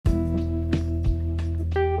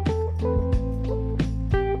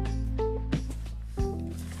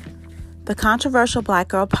The Controversial Black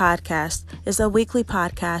Girl Podcast is a weekly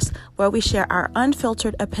podcast where we share our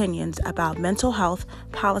unfiltered opinions about mental health,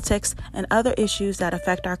 politics, and other issues that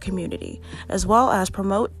affect our community, as well as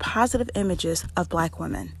promote positive images of Black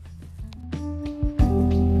women.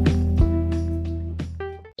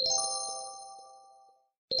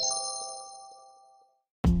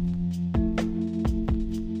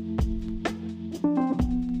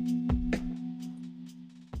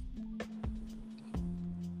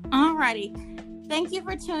 Thank you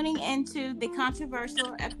for tuning into the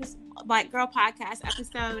Controversial Black Girl Podcast,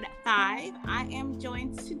 episode 5. I am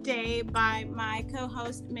joined today by my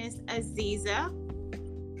co-host, Miss Aziza.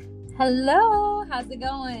 Hello, how's it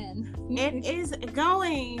going? It is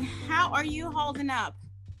going. How are you holding up?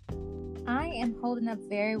 I am holding up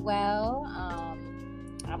very well.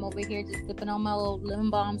 I'm over here just sipping on my little lemon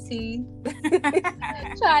balm tea,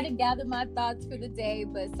 trying to gather my thoughts for the day,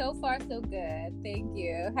 but so far so good. Thank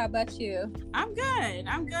you. How about you? I'm good.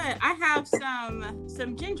 I have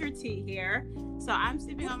some ginger tea here, so I'm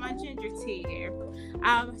sipping on my ginger tea here.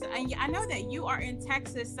 And I know that you are in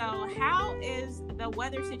Texas, so how is the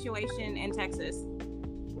weather situation in Texas?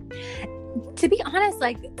 To be honest,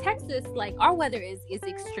 Texas, our weather is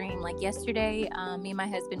extreme. Yesterday, me and my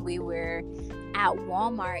husband, we were at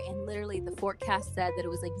Walmart, and literally the forecast said that it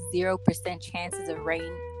was 0% chances of rain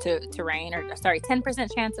to rain, or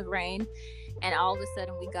 10% chance of rain. And all of a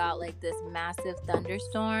sudden we got this massive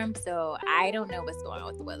thunderstorm. So I don't know what's going on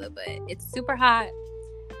with the weather, but it's super hot.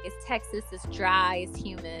 It's Texas. It's dry. It's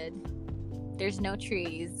humid. There's no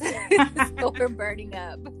trees. So we're burning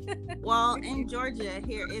up. Well, in Georgia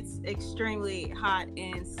here, it's extremely hot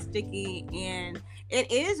and sticky, and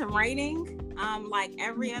it is raining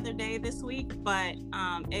every other day this week, but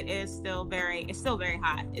it's still very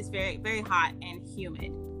hot. It's very, very hot and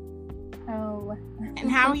humid. Oh.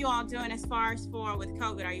 And how are you all doing as far as with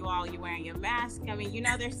COVID? Are you wearing your mask? I mean,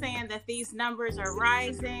 they're saying that these numbers are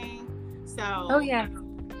rising. So. Oh yeah.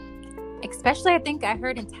 Especially, I think I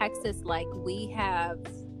heard in Texas, we have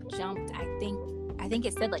jumped, I think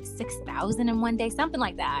it said 6,000 in one day, something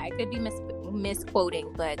like that. I could be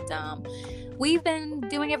misquoting, but we've been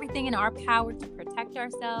doing everything in our power to protect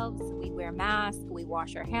ourselves. We wear masks, we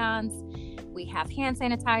wash our hands, we have hand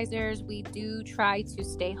sanitizers. We do try to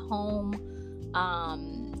stay home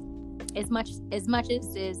as much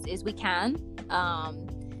as we can.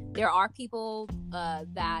 There are people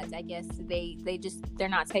that I guess they're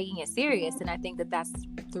not taking it serious, and I think that's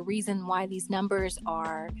the reason why these numbers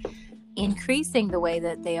are increasing the way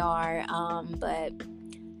that they are. But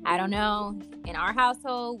I don't know. In our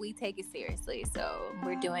household, we take it seriously, so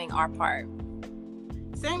we're doing our part.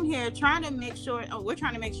 Same here. We're trying to make sure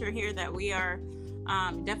here that we are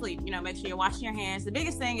definitely, make sure you're washing your hands. The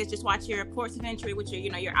biggest thing is just watch your ports of entry, which are,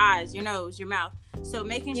 your eyes, your nose, your mouth. So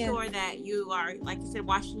making sure that you are, like you said,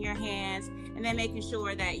 washing your hands, and then making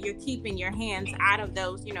sure that you're keeping your hands out of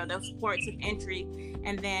those, those ports of entry,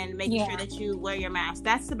 and then making sure that you wear your mask.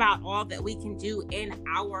 That's about all that we can do in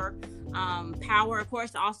our power. Of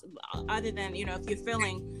course, also other than, if you're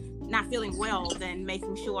not feeling well, then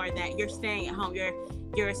making sure that you're staying at home.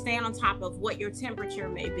 You're staying on top of what your temperature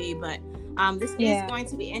may be. But this is going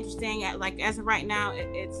to be interesting. As of right now,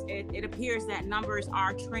 it appears that numbers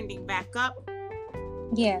are trending back up.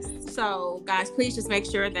 Yes. So, guys, please just make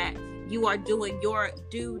sure that you are doing your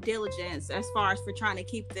due diligence as far as for trying to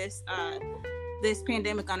keep this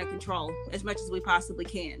pandemic under control as much as we possibly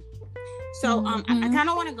can. So, I kind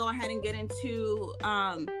of want to go ahead and get into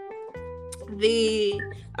the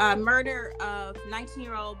murder of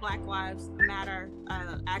 19-year-old Black Lives Matter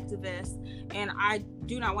activist, and I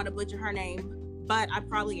do not want to butcher her name, but I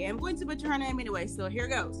probably am going to butcher her name anyway. So here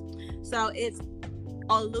goes. So it's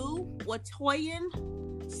Oluwatoyin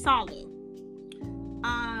Salu.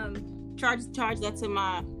 Charge that to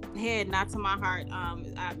my head, not to my heart.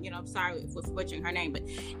 I'm sorry for butchering her name, but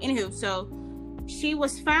anywho, so she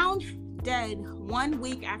was found dead 1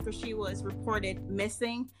 week after she was reported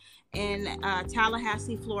missing in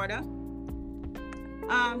Tallahassee, Florida.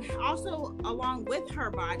 Also, along with her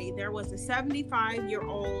body, there was a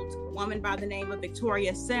 75-year-old woman by the name of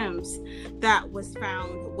Victoria Sims that was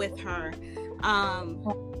found with her.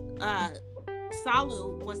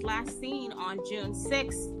 Salu was last seen on June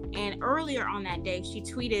 6th, and earlier on that day, she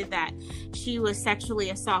tweeted that she was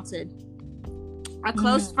sexually assaulted. A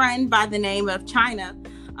close friend by the name of China,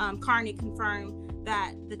 Carney, confirmed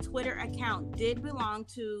that the Twitter account did belong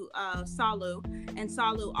to Salu, and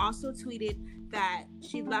Salu also tweeted that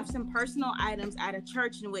she left some personal items at a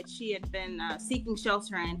church in which she had been seeking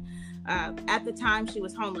shelter in. At the time, she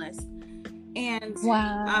was homeless. And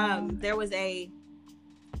there was a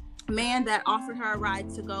man that offered her a ride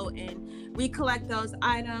to go and recollect those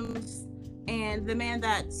items, and the man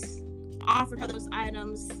that offered her those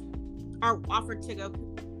items, or offered to go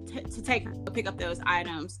to take her to pick up those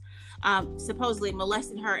items, supposedly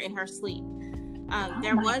molested her in her sleep.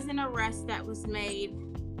 There was an arrest that was made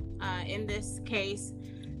in this case.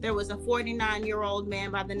 There was a 49-year-old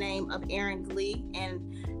man by the name of Aaron Glee,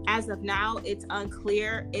 and as of now, it's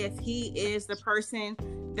unclear if he is the person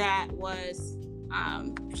that was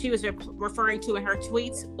she was referring to in her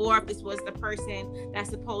tweets, or if this was the person that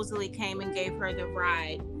supposedly came and gave her the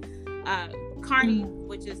ride. Carney,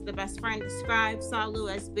 which is the best friend, described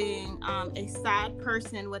Salu as being a sad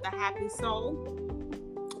person with a happy soul.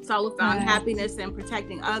 Salu found happiness in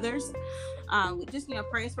protecting others. We just,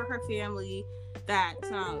 prayers for her family, that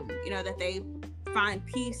that they find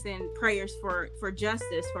peace, and prayers for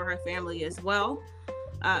justice for her family as well.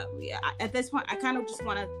 At this point, I kind of just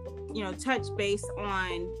want to touch base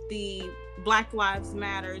on the Black Lives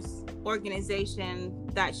Matters organization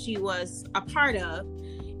that she was a part of.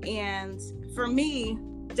 And for me,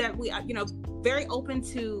 that we, very open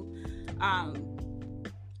to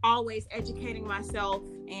always educating myself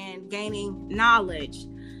and gaining knowledge.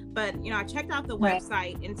 But, I checked out the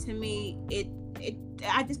website, and to me,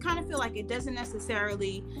 I just kind of feel like it doesn't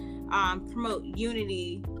necessarily promote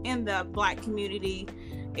unity in the Black community.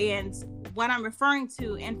 And what I'm referring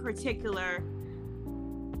to in particular,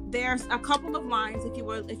 there's a couple of lines.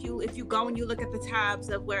 If you go and you look at the tabs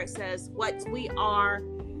of where it says what we are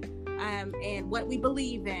and what we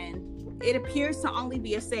believe in, it appears to only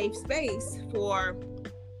be a safe space for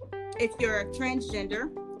if you're transgender,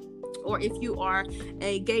 or if you are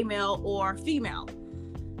a gay male or female.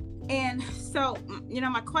 And so,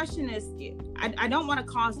 my question is, I don't want to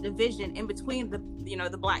cause division in between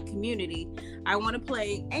the Black community. I want to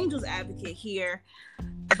play angel's advocate here.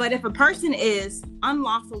 But if a person is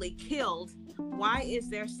unlawfully killed, why is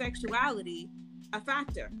their sexuality a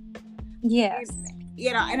factor? Yes.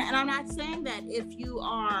 And I'm not saying that if you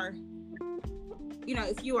are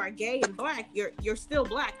gay and Black, you're still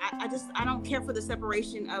Black. I don't care for the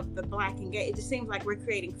separation of the Black and gay. It just seems like we're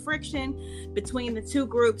creating friction between the two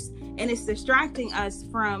groups, and it's distracting us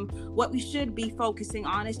from what we should be focusing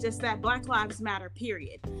on. It's just that Black Lives Matter,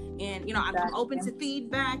 period. And I'm open to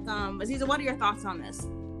feedback. Aziza, what are your thoughts on this?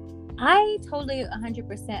 I totally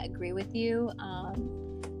 100% agree with you.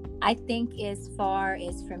 I think as far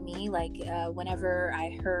as for me, like whenever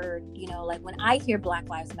I heard, when I hear Black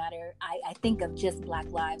Lives Matter, I think of just Black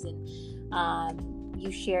Lives. And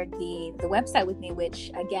you shared the website with me,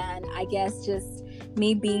 which again, I guess just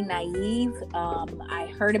me being naive.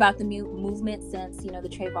 I heard about the movement since, the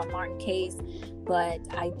Trayvon Martin case, but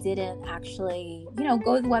I didn't actually,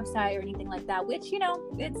 go to the website or anything like that, which,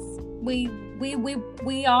 it's,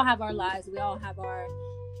 we all have our lives. We all have our,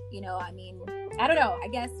 I don't know. I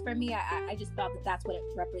guess for me, I just thought that that's what it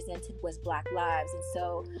represented, was Black lives. And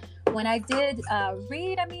so when I did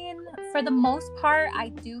read, for the most part, I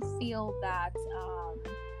do feel that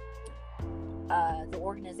the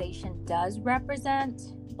organization does represent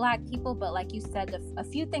Black people. But like you said, a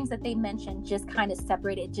few things that they mentioned just kind of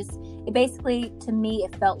separated. It basically, to me,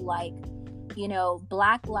 it felt like,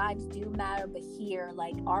 Black lives do matter. But here,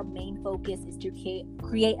 like, our main focus is to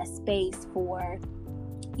create a space for,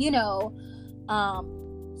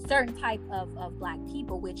 certain type of Black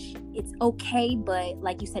people, which it's okay, but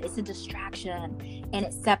like you said, it's a distraction and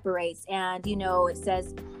it separates. And it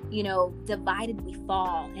says, divided we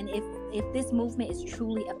fall. And if this movement is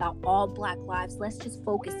truly about all Black lives, let's just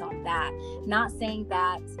focus on that. Not saying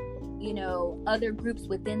that other groups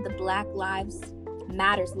within the Black Lives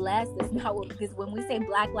Matters less. That's not what, because when we say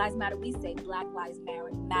Black Lives Matter, we say Black Lives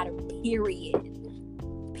Matter, period,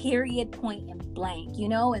 point and blank,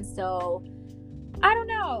 and so I don't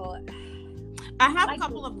know. I have a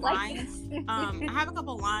couple of lines. I have a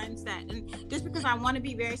couple of lines that, and just because I want to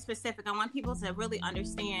be very specific, I want people to really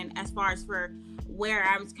understand as far as for where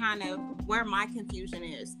where my confusion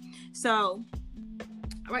is. So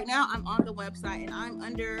right now I'm on the website, and I'm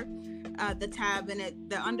under the tab, and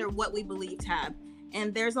the under what we believe tab.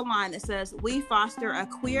 And there's a line that says, "We foster a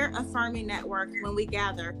queer affirming network when we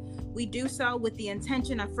gather. We do so with the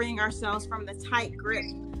intention of freeing ourselves from the tight grip,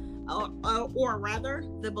 or rather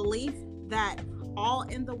the belief that all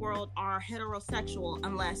in the world are heterosexual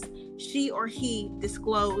unless she or he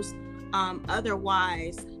disclose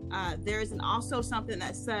otherwise." There's also something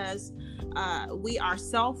that says we are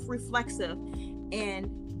self-reflexive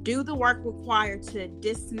and do the work required to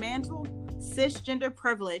dismantle cisgender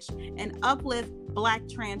privilege and uplift Black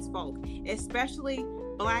trans folk, especially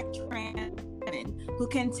Black trans women who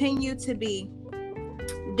continue to be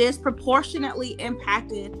disproportionately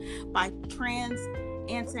impacted by trans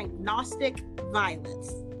antagonistic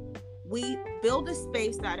violence. We build a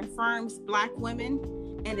space that affirms Black women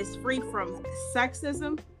and is free from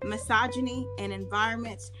sexism, misogyny, and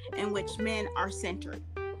environments in which men are centered.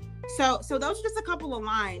 So those are just a couple of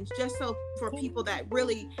lines, just so for people that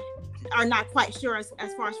really are not quite sure as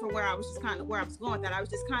far as from where I was going with that. I was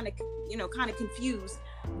just kind of confused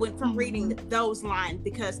from reading those lines,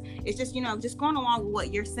 because it's just, just going along with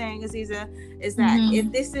what you're saying, Aziza, is that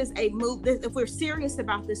if this is a move, if we're serious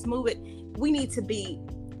about this movement, we need to be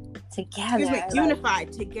together,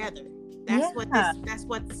 unified together. That's what has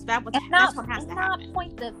to happen. Not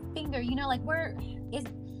point the finger,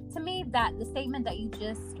 to me, that the statement that you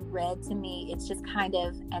just read to me, it's just kind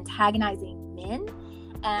of antagonizing men.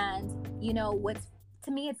 And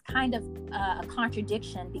to me, it's kind of a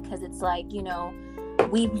contradiction, because it's like,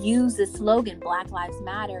 we've used the slogan Black Lives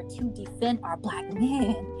Matter to defend our Black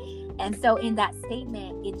men. And so in that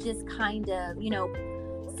statement, it just kind of,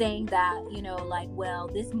 saying that, well,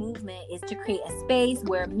 this movement is to create a space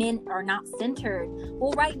where men are not centered.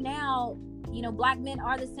 Well, right now, Black men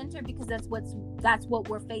are the center, because that's what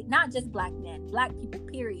we're facing. Not just Black men, Black people,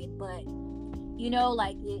 period. But,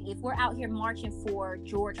 if we're out here marching for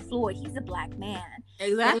George Floyd, he's a Black man.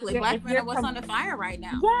 Exactly. Black men are what's on the fire right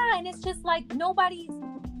now. Yeah, and it's just like nobody's,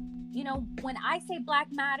 when I say Black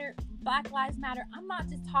Lives Matter, I'm not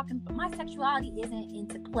just talking, my sexuality isn't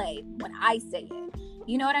into play when I say it.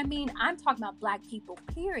 You know what I mean? I'm talking about Black people,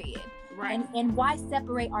 period. Right. And why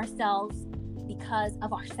separate ourselves because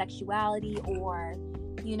of our sexuality or,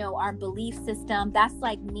 our belief system? That's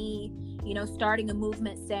like me, starting a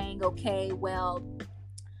movement saying, okay, well,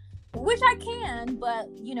 which I can, but,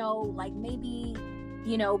 maybe,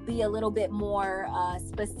 be a little bit more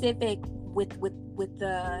specific with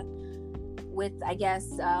I guess,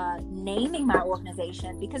 naming my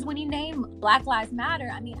organization. Because when you name Black Lives Matter,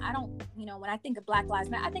 I mean, I don't, when I think of Black Lives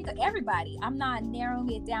Matter, I think of everybody. I'm not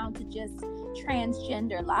narrowing it down to just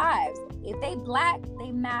transgender lives. If they Black,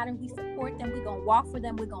 they matter. We support them. We're going to walk for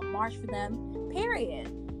them. We're going to march for them,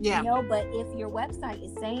 period. Yeah. But if your website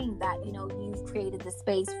is saying that, you've created the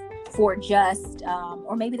space for just,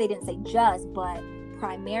 or maybe they didn't say just, but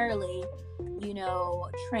primarily,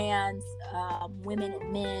 trans women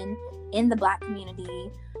and men in the Black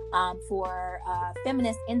community, for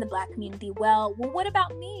feminists in the Black community. Well, what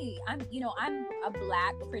about me? I'm a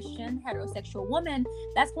Black Christian heterosexual woman.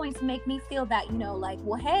 That's going to make me feel that,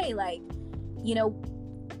 hey,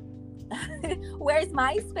 where's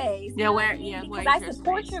my space? Because I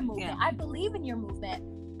support your movement. I believe in your movement.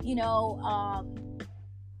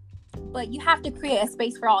 But you have to create a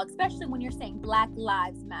space for all, especially when you're saying Black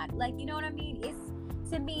Lives Matter. You know what I mean? It's,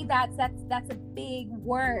 to me, that's a big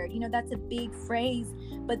word. That's a big phrase.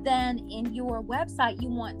 But then in your website, you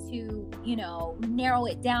want to, narrow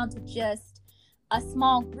it down to just a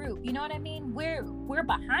small group. You know what I mean? We're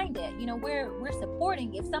behind it. We're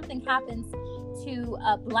supporting. If something happens to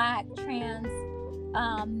a Black trans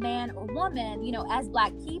man or woman, as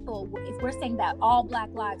Black people, if we're saying that all Black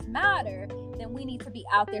lives matter, then we need to be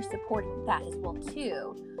out there supporting that as well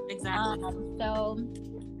too. Exactly. So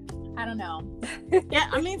I don't know.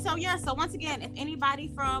 So once again, if anybody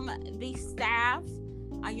from the staff,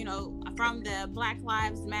 from the Black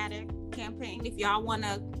Lives Matter campaign, if y'all want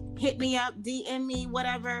to hit me up, DM me,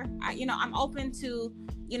 whatever, I'm open to,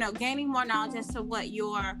 gaining more knowledge as to what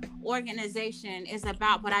your organization is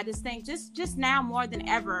about. But I just think just now more than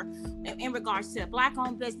ever, in regards to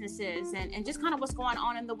Black-owned businesses and just kind of what's going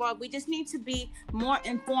on in the world, we just need to be more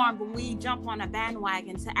informed when we jump on a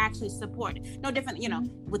bandwagon to actually support it. No different,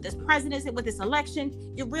 with this presidency, with this election,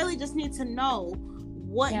 you really just need to know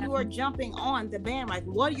what you are jumping on the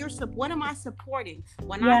bandwagon. What am I supporting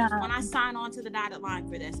when I sign on to the dotted line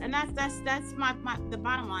for this? And that's my the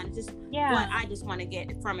bottom line. It's just what I just want to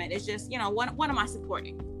get from it. It's just, what am I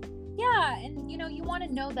supporting? Yeah, and you want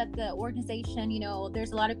to know that the organization,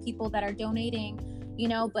 there's a lot of people that are donating,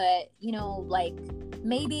 but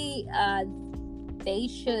maybe they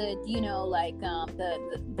should,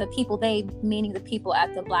 the people, they meaning the people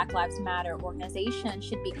at the Black Lives Matter organization,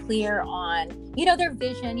 should be clear on, their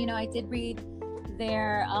vision. I did read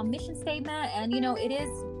their mission statement, and it is,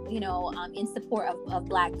 in support of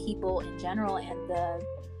Black people in general, and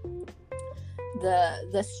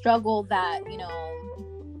the struggle that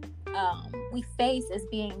we face as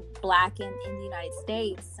being Black in the United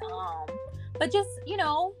States. But just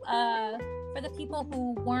for the people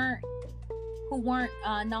who weren't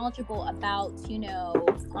knowledgeable about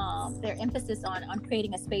their emphasis on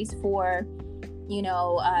creating a space for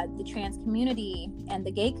the trans community and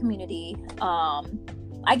the gay community,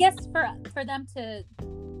 I guess for them to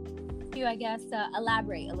you, I guess,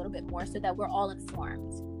 elaborate a little bit more so that we're all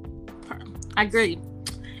informed. Agreed.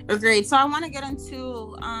 So I want to get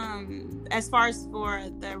into as far as for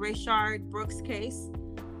the Rayshard Brooks case.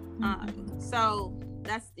 So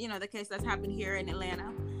that's the case that's happened here in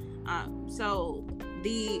Atlanta. So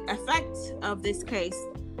the effect of this case,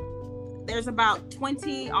 there's about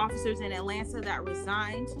 20 officers in Atlanta that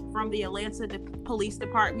resigned from the Atlanta Police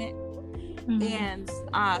Department, and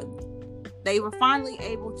they were finally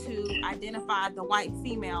able to identify the white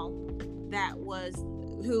female that was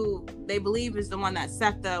who they believe is the one that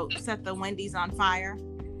set the Wendy's on fire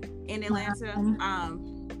in Atlanta.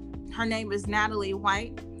 Her name is Natalie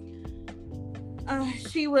White.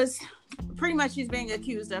 She's being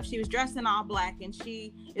accused of, she was dressed in all black, and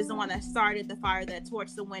she is the one that started the fire that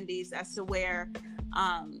torched the Wendy's as to where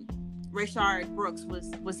Rayshard Brooks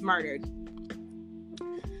was murdered.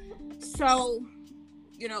 So,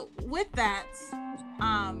 with that,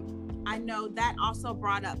 I know that also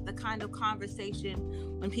brought up the kind of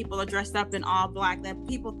conversation when people are dressed up in all black, that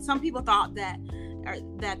some people thought that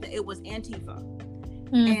it was Antifa.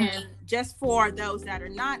 And just for those that are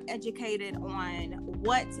not educated on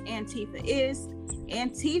what Antifa is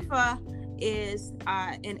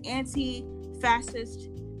an anti-fascist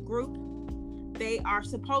group. They are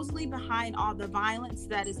supposedly behind all the violence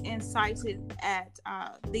that is incited at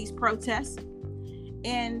these protests.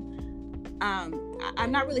 And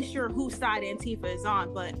I'm not really sure whose side Antifa is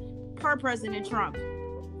on, but per President Trump,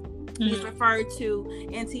 he's referred to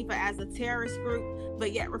Antifa as a terrorist group,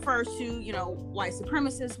 but yet refers to, white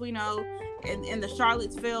supremacists, we know, in the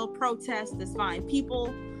Charlottesville protests, there's fine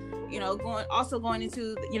people, going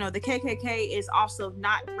into, the KKK is also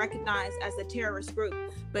not recognized as a terrorist group,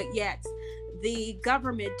 but yet the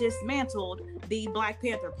government dismantled the Black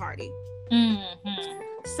Panther Party.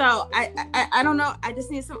 So I don't know. I just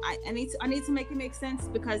need I need to make it make sense,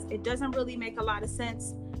 because it doesn't really make a lot of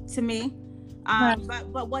sense to me.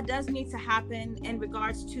 But what does need to happen in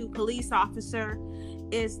regards to police officer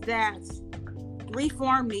is that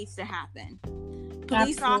reform needs to happen.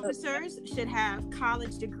 Police officers should have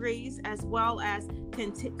college degrees, as well as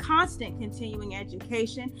constant continuing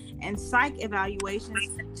education and psych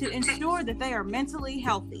evaluations to ensure that they are mentally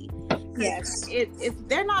healthy. Yes. If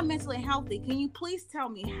they're not mentally healthy, can you please tell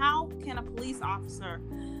me, how can a police officer,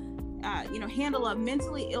 handle a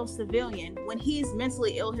mentally ill civilian when he's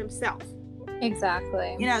mentally ill himself?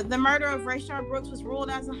 Exactly. The murder of Rayshard Brooks was ruled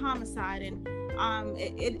as a homicide, and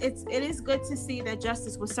it is good to see that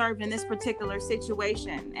justice was served in this particular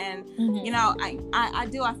situation. And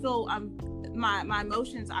I feel my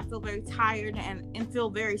emotions. I feel very tired and feel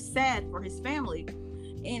very sad for his family.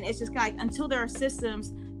 And it's just like, until there are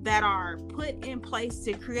systems that are put in place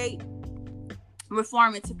to create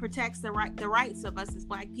reform and to protect the rights of us as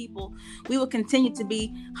Black people, we will continue to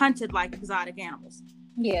be hunted like exotic animals.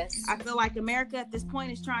 Yes. I feel like America at this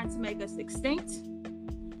point is trying to make us extinct.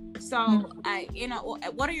 So,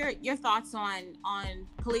 what are your thoughts on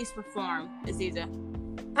police reform, Aziza?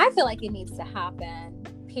 I feel like it needs to happen,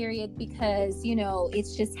 period, because,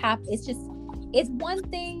 it's one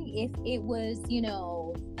thing if it was,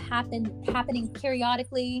 happening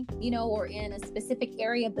periodically, or in a specific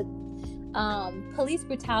area, but police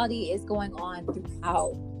brutality is going on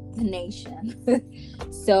throughout the nation.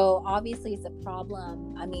 So obviously it's a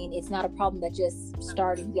problem. I mean, it's not a problem that just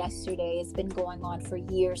started yesterday. It's been going on for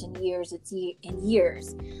years and years.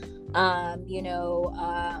 I'm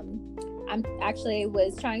actually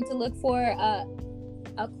was trying to look for a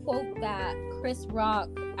quote that Chris Rock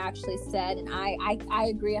actually said, and I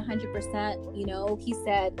agree 100%. He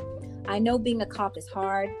said, "I know being a cop is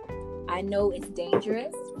hard. I know it's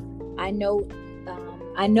dangerous. I know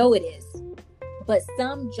it is. But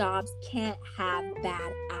some jobs can't have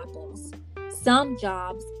bad apples. Some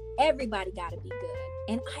jobs, everybody got to be good."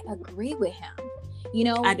 And I agree with him.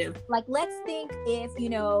 I do. Like, let's think if,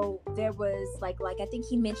 there was like I think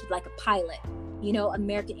he mentioned like a pilot.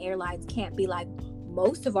 American Airlines can't be like,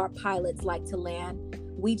 most of our pilots like to land.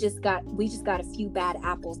 We just got a few bad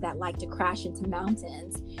apples that like to crash into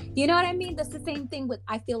mountains. You know what I mean? That's the same thing with,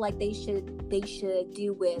 I feel like they should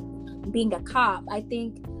do with being a cop. I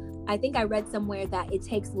think I read somewhere that it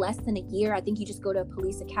takes less than a year. I think you just go to a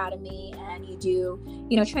police academy and you do,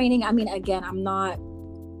 training. I mean, again, I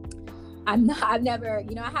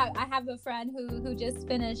have a friend who just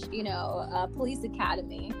finished, a police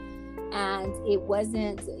academy, and it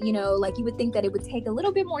wasn't, like you would think that it would take a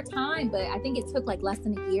little bit more time, but I think it took like less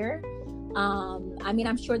than a year. I mean,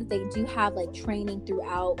 I'm sure that they do have like training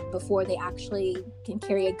throughout before they actually can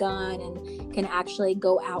carry a gun and can actually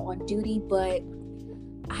go out on duty, but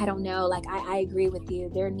I don't know, like I agree with you.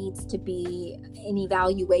 There needs to be an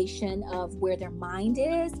evaluation of where their mind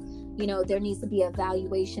is. There needs to be an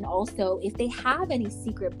evaluation also if they have any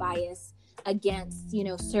secret bias against,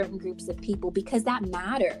 certain groups of people, because that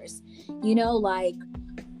matters. Like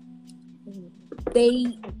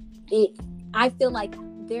I feel like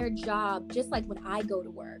their job, just like when I go to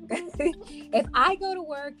work, if I go to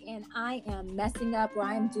work and I am messing up, or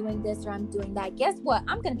I'm doing this or I'm doing that, guess what?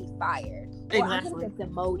 I'm going to be fired, or I'm going to get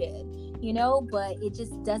demoted, but it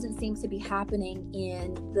just doesn't seem to be happening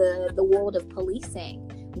in the world of policing.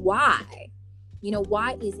 Why?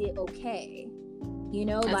 Why is it okay?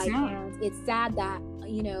 And it's sad that,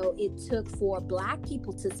 it took for Black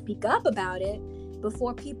people to speak up about it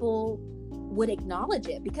before people would acknowledge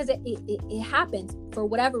it, because it happens for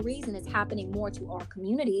whatever reason. It's happening more to our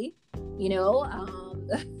community,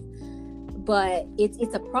 but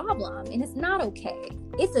it's a problem, and it's not okay.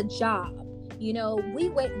 It's a job. We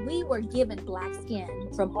were given Black skin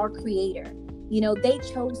from our Creator. They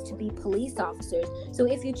chose to be police officers. So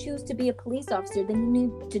if you choose to be a police officer, then you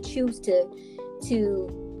need to choose to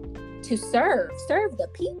serve the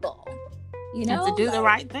people. And to do the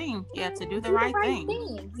right thing. Yeah, to do the right thing.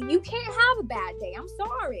 You can't have a bad day. I'm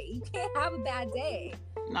sorry. You can't have a bad day.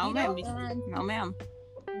 No, ma'am. No, ma'am.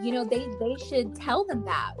 They should tell them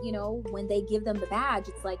that, when they give them the badge.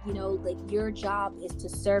 It's like, like your job is to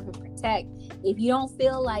serve and protect. If you don't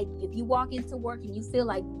feel like, if you walk into work and you feel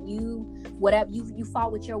like you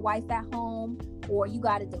fought with your wife at home, or you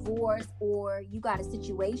got a divorce, or you got a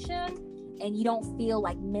situation, and you don't feel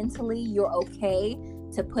like mentally you're okay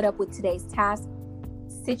to put up with today's task,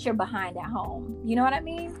 sit your behind at home. You know what I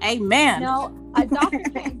mean? Amen. A doctor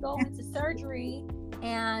can't go into surgery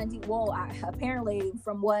and, apparently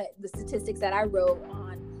from what the statistics that I wrote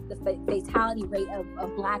on the fatality rate of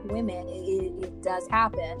Black women, it does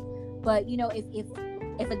happen. But,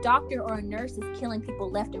 if a doctor or a nurse is killing people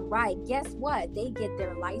left and right, guess what? They get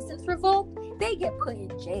their license revoked. They get put in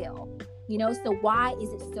jail. So why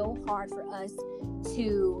is it so hard for us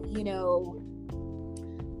to,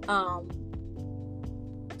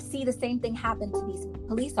 see the same thing happen to these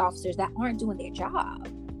police officers that aren't doing their job?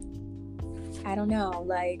 I don't know.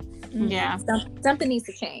 Like, something needs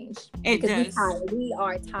to change. It does. We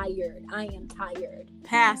are tired. I am tired.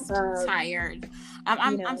 Past tired.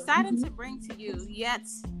 I'm starting to bring to you yet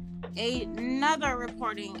another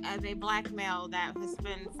reporting of a Black male that has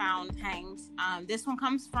been found hanged. This one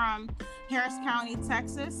comes from Harris County,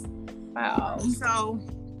 Texas. Wow. So,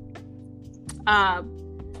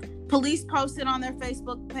 police posted on their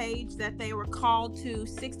Facebook page that they were called to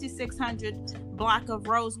 6600 block of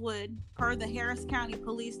Rosewood. Per the Harris County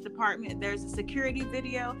Police Department, there's a security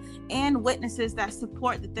video and witnesses that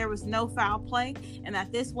support that there was no foul play and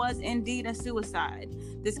that this was indeed a suicide.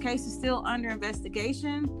 This case is still under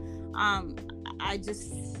investigation. I'm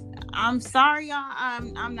sorry, y'all.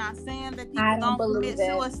 I'm not saying that people don't commit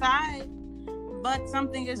suicide, but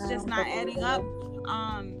something is just not adding up.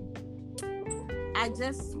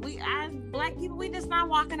 Black people, we just not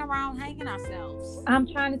walking around hanging ourselves. I'm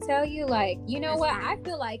trying to tell you, like, what? I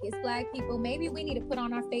feel like as Black people, maybe we need to put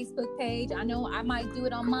on our Facebook page. I know I might do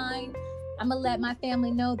it on mine. I'm gonna let my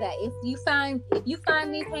family know that if you find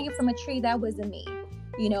me hanging from a tree, that wasn't me.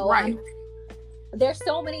 Right. There's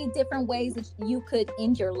so many different ways that you could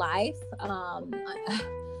end your life.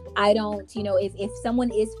 I don't, if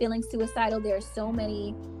someone is feeling suicidal, there are so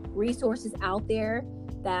many resources out there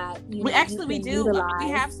that we do. Utilize.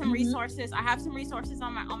 We have some resources. I have some resources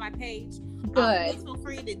on my page. Good. Feel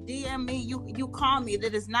free to DM me. You call me.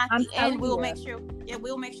 That is not the end. We'll make sure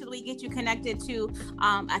that we get you connected to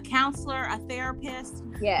a counselor, a therapist.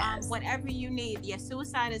 Yes. Whatever you need. Yeah,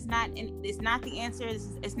 suicide is not the answer.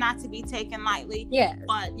 It's not to be taken lightly. Yeah.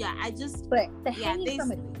 But the hanging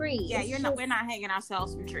from a tree. Yeah, we're not hanging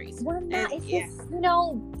ourselves from trees. We're not. It's just,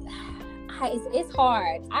 it's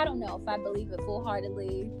hard. I don't know if I believe it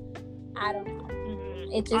full-heartedly. I don't know.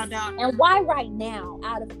 Mm-hmm. It just, and why right now?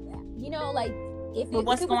 Out of that,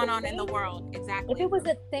 what's going on in the world? Exactly. If it was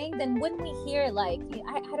a thing, then wouldn't we hear I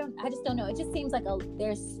just don't know. It just seems like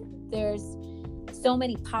there's so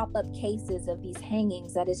many pop-up cases of these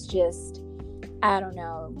hangings that it's just, I don't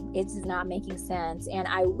know. It's just not making sense. And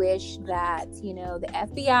I wish that, the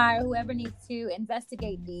FBI or whoever needs to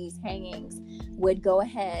investigate these hangings would go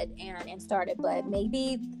ahead and start it. But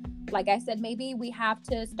maybe, like I said, maybe we have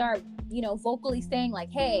to start, vocally saying like,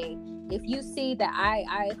 hey, if you see that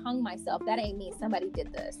I hung myself, that ain't me. Somebody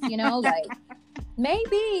did this,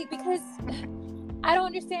 maybe, because I don't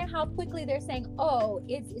understand how quickly they're saying, oh,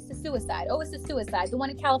 it's a suicide. Oh, it's a suicide. The one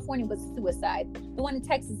in California was a suicide. The one in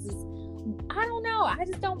Texas I don't know. I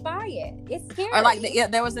just don't buy it. It's scary. Or like,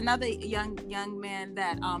 there was another young man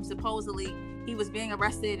that supposedly he was being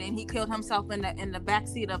arrested and he killed himself in the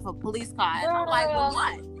backseat of a police car. And I'm like, well,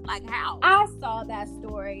 what? Like, how? I saw that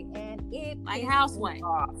story and it like houseway.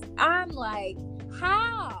 I'm like,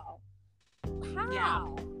 how? Yeah.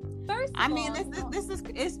 First I mean, this is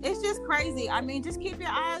it's just crazy. I mean, just keep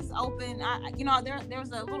your eyes open. There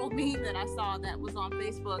was a little meme that I saw that was on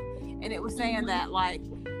Facebook, and it was saying that, like,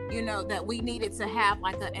 that we needed to have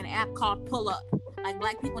like an app called Pull Up. Like,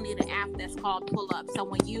 Black people need an app that's called Pull Up. So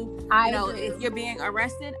when if you're being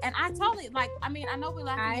arrested, and I totally, like, I mean, I know we're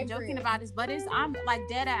laughing and joking about this, but I'm like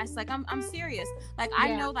dead ass. Like, I'm serious. Like,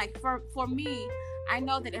 I know, like, for me, I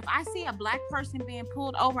know that if I see a Black person being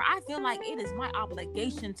pulled over, I feel like it is my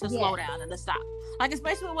obligation to slow down and to stop. Like,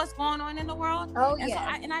 especially with what's going on in the world. Oh, and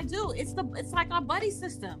yeah. So I do. It's like our buddy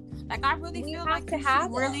system. Like, I really feel like we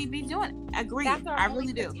should really be doing it. Agreed. That's our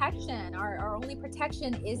only protection. Our only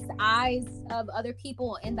protection is the eyes of other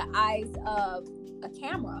people and the eyes of a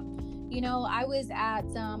camera. I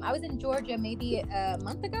was in Georgia maybe a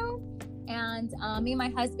month ago. And me and my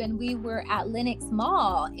husband, we were at Lenox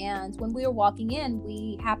Mall. And when we were walking in,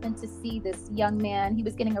 we happened to see this young man. He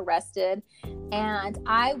was getting arrested. And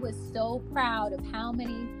I was so proud of how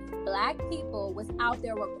many Black people was out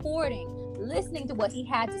there recording, listening to what he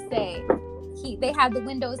had to say. They had the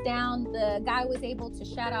windows down. The guy was able to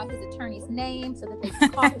shout out his attorney's name so that they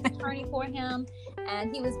could call his attorney for him.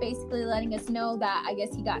 And he was basically letting us know that I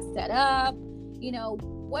guess he got set up.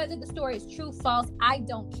 Whether the story is true, false, I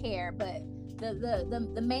don't care. But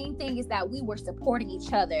the main thing is that we were supporting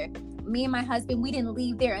each other. Me and my husband, we didn't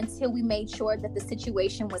leave there until we made sure that the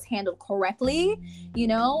situation was handled correctly.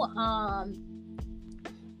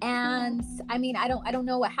 And I mean, I don't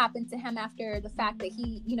know what happened to him after the fact that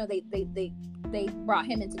he, they brought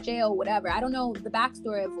him into jail or whatever. I don't know the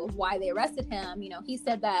backstory of why they arrested him. He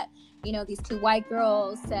said that, these two white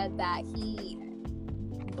girls said that he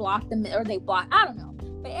blocked them, or they blocked, I don't know.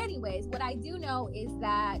 But anyways, what I do know is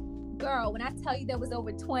that, girl, when I tell you there was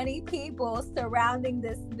over 20 people surrounding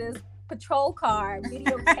this patrol car,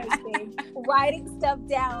 videotaping, writing stuff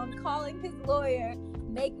down, calling his lawyer,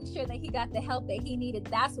 making sure that he got the help that he needed,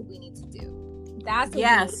 that's what we need to do. That's what we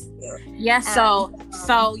need to do. Yes. So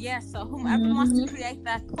whomever wants to create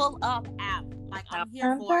that Pull Up app, like, I'm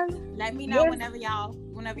here for it. Let me know whenever y'all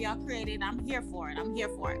create it. I'm here for it.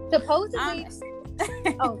 Supposedly.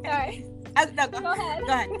 Oh, sorry. No, go ahead.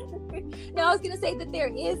 No, I was gonna say that there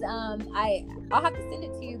is I'll have to send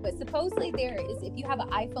it to you, but supposedly there is, if you have an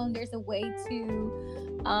iPhone, there's a way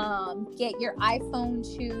to get your iPhone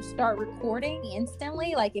to start recording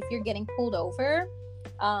instantly, like if you're getting pulled over.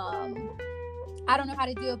 I don't know how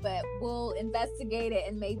to do it, but we'll investigate it,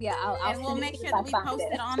 and maybe I'll we'll make sure that we post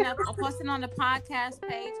it on I'll post it on the podcast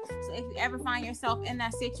page. So if you ever find yourself in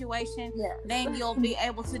that situation, then you'll be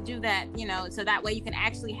able to do that, so that way you can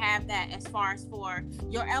actually have that as far as for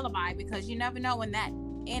your alibi, because you never know when that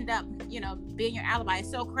end up, being your alibi. It's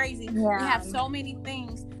so crazy. We have so many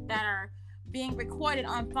things that are being recorded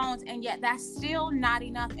on phones, and yet that's still not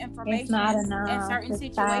enough information in certain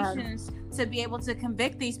situations to be able to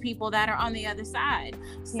convict these people that are on the other side.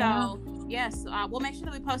 So yes, we'll make sure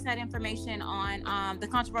that we post that information on the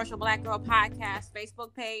Controversial Black Girl Podcast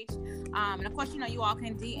Facebook page, and of course, you all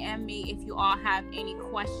can DM me if you all have any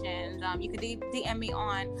questions. You can DM me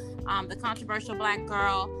on the Controversial Black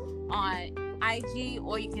Girl on IG,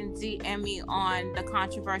 or you can DM me on the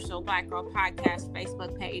Controversial Black Girl Podcast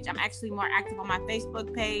Facebook page. I'm actually more active on my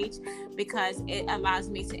Facebook page because it allows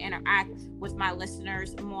me to interact with my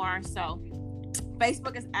listeners more. So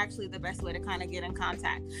Facebook is actually the best way to kind of get in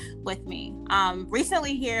contact with me.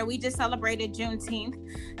 Recently here, we just celebrated Juneteenth,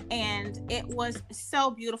 and it was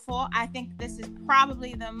so beautiful. I think this is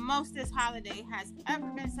probably the most this holiday has ever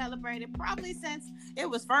been celebrated, probably since it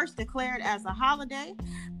was first declared as a holiday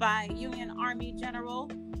by Union Army General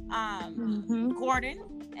Gordon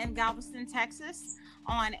in Galveston, Texas,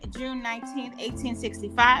 on June 19th,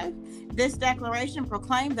 1865. This declaration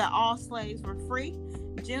proclaimed that all slaves were free.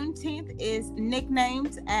 Juneteenth is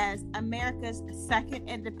nicknamed as America's second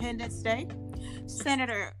Independence Day.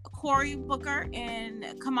 Senator Cory Booker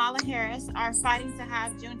and Kamala Harris are fighting to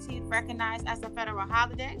have Juneteenth recognized as a federal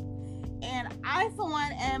holiday. And I, for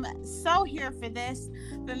one, am so here for this.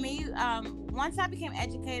 For me, once I became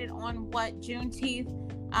educated on what Juneteenth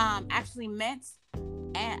actually meant,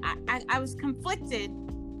 and I was conflicted,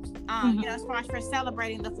 as far as for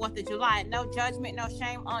celebrating the 4th of July. No judgment, no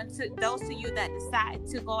shame on those of you that decide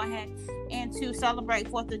to go ahead and to celebrate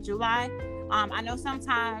 4th of July. I know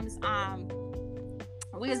sometimes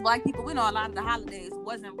we as Black people, we know a lot of the holidays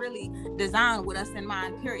wasn't really designed with us in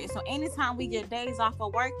mind, period. So anytime we get days off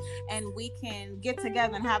of work and we can get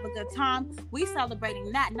together and have a good time, we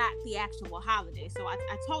celebrating that, not the actual holiday. So I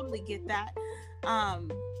totally get that.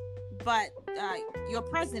 But your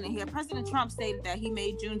president here, President Trump, stated that he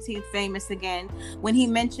made Juneteenth famous again when he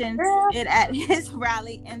mentioned it at his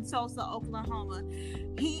rally in Tulsa, Oklahoma.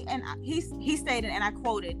 He stated, and I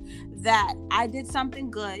quoted, that I did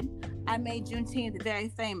something good. I made Juneteenth very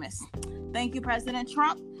famous. Thank you, President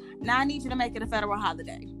Trump. Now I need you to make it a federal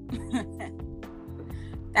holiday.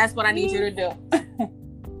 That's what I need you to do.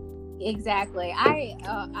 Exactly. I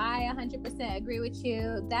 100% agree with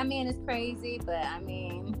you. That man is crazy, but I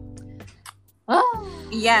mean,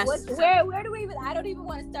 yes. Where do we even? I don't even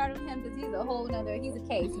want to start on him because he's a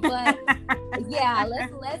case. But yeah,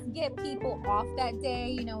 let's get people off that day.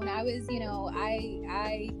 You know, when I was,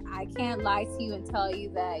 I can't lie to you and tell you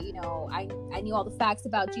that, I knew all the facts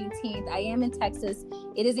about Juneteenth. I am in Texas.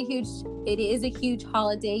 It is a huge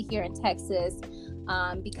holiday here in Texas,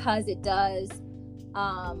 because it does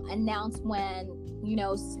announce when,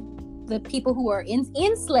 the people who are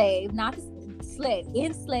enslaved, not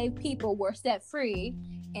enslaved people, were set free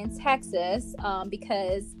in Texas,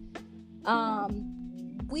 because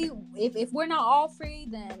if we're not all free,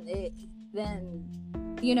 then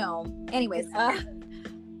anyways,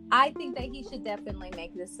 I think that he should definitely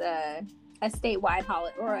make this a statewide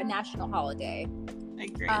holiday or a national holiday. I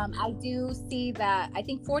agree. I do see that I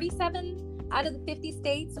think 47 out of the 50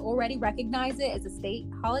 states already recognize it as a state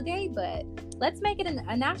holiday, but let's make it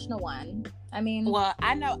a national one. I mean, well,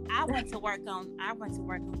 I know I went to work on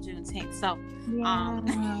Juneteenth, so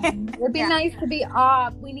it'd be nice to be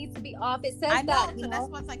off. We need to be off. It says I know, that. So that's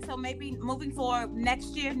what's like. So maybe moving forward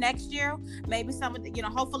next year, maybe some of the,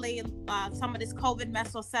 hopefully some of this COVID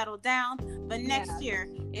mess will settle down. But next year,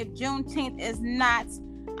 if Juneteenth is not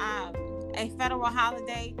a federal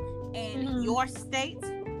holiday in your state,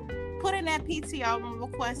 put in that PTO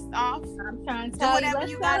request off. I'm trying to tell you,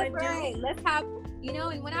 whatever you gotta do. Let's have,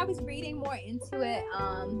 and when I was reading more into it,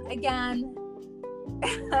 again,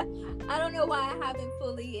 I don't know why I haven't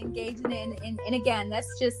fully engaged in it. And again, that's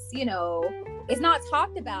just, it's not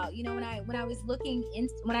talked about. When I was looking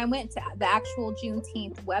when I went to the actual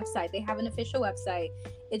Juneteenth website, they have an official website.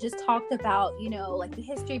 It just talked about, like the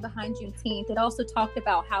history behind Juneteenth. It also talked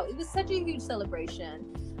about how it was such a huge celebration.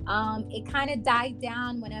 It kind of died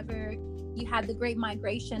down whenever you had the Great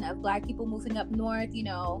Migration of Black people moving up north.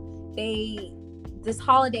 This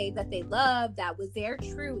holiday that they loved, that was their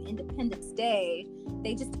true Independence Day,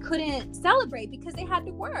 they just couldn't celebrate because they had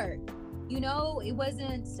to work. It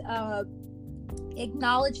wasn't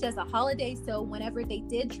acknowledged as a holiday. So whenever they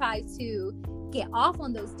did try to get off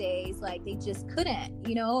on those days, like, they just couldn't,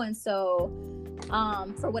 and so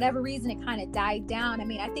for whatever reason, it kind of died down. I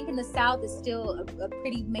mean, I think in the South it's still a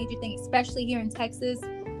pretty major thing, especially here in Texas.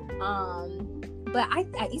 But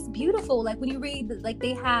it's beautiful. Like when you read, like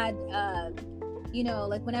they had,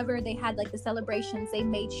 like whenever they had like the celebrations, they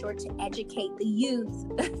made sure to educate the youth,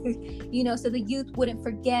 so the youth wouldn't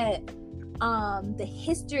forget the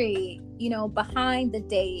history, behind the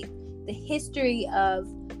date, the history of,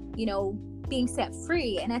 being set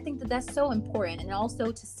free. And I think that that's so important. And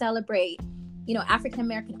also to celebrate,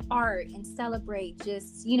 African-American art and celebrate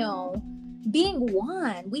just, being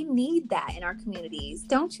one. We need that in our communities.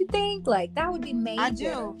 Don't you think? Like, that would be major. I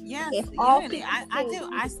do. Yes. If all unity. I do.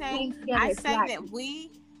 I say that we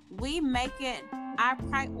make it our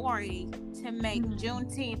priority to make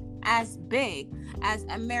Juneteenth as big as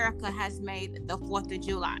America has made the 4th of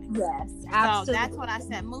July. Yes, absolutely. So that's what I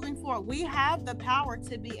said. Moving forward, we have the power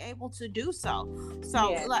to be able to do so.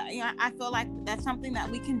 So, I feel like that's something that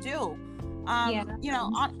we can do. On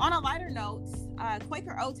a lighter note,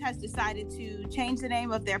 Quaker Oats has decided to change the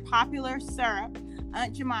name of their popular syrup,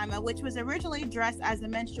 Aunt Jemima, which was originally dressed as a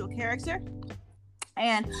menstrual character.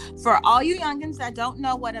 And for all you youngins that don't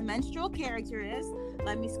know what a menstrual character is,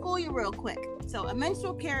 let me school you real quick. So a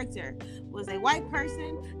menstrual character was a white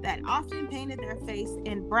person that often painted their face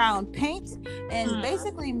in brown paint and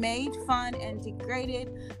basically made fun and degraded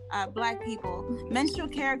Black people. Menstrual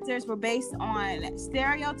characters were based on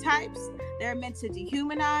stereotypes. They're meant to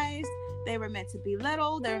dehumanize. They were meant to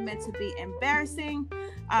belittle. They were meant to be embarrassing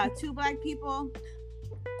to Black people.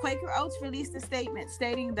 Quaker Oats released a statement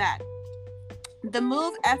stating that the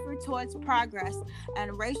move effort towards progress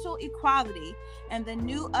and racial equality and the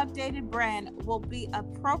new updated brand will be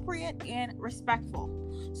appropriate and respectful.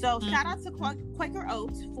 So shout out to Quaker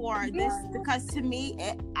Oats for this, because to me,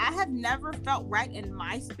 I have never felt right in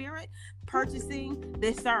my spirit purchasing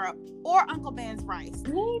this syrup or Uncle Ben's rice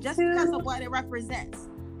just because of what it represents.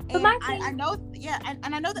 And I know,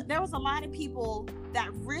 and I know that there was a lot of people that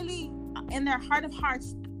really, in their heart of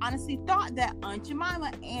hearts, honestly thought that Aunt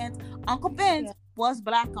Jemima and Uncle Ben was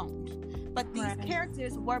Black owned, but these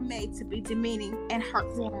characters were made to be demeaning and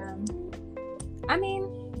hurtful. I mean,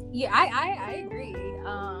 I agree.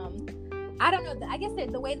 I don't know. I guess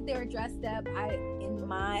the way that they were dressed up,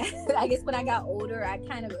 I guess when I got older, I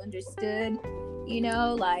kind of understood.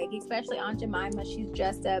 Like, especially Aunt Jemima, she's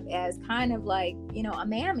dressed up as kind of like, a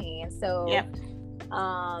mammy. And so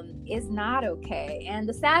it's not okay. And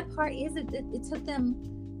the sad part is it took them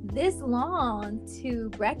this long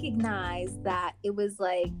to recognize that it was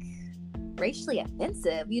like racially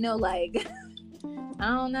offensive, like, I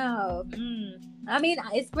don't know. I mean,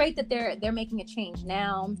 it's great that they're making a change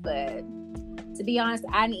now, but to be honest,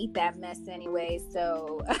 I didn't eat that mess anyway,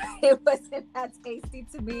 so it wasn't that tasty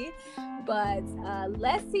to me. But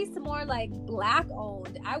let's see some more like Black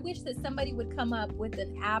owned. I wish that somebody would come up with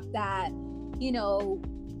an app that,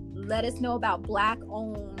 let us know about Black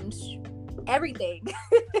owned everything.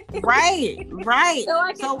 Right.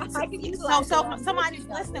 So somebody's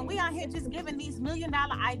listening. We out here just giving these $1 million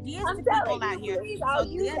ideas to people out here.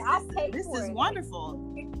 This is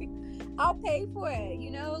wonderful. I'll pay for it.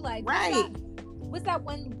 Like, right. What's that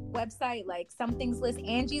one website, like Something's List,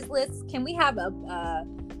 Angie's List? Can we have a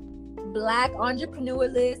Black entrepreneur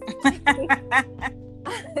list?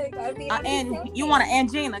 I mean, and you want an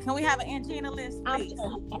Angina? Can we have an Angina list, please?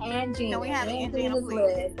 Angina. Can we have an Angina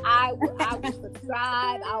list? I will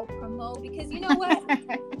subscribe. I'll promote, because you know what?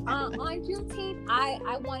 On Juneteenth,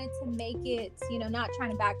 I wanted to make it, not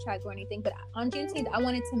trying to backtrack or anything, but on Juneteenth, I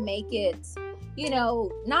wanted to make it,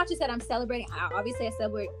 not just that I'm celebrating. Obviously,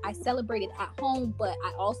 I celebrated at home, but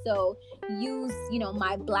I also use,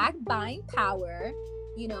 my Black buying power,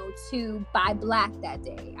 to buy Black that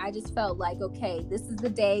day. I just felt like, okay, this is the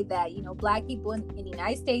day that, Black people in the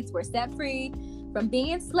United States were set free from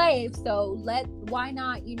being enslaved. So why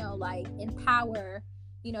not, like, empower,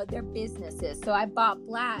 their businesses. So I bought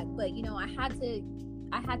Black, but, I had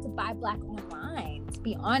to buy Black online, to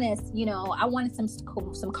be honest. I wanted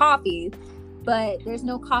some coffee, but there's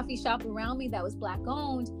no coffee shop around me that was Black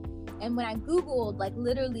owned. And when I Googled, like,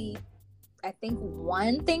 literally, I think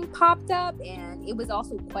one thing popped up, and it was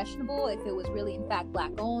also questionable if it was really in fact Black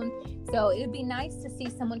owned. So it would be nice to see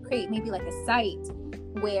someone create maybe like a site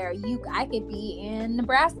where I could be in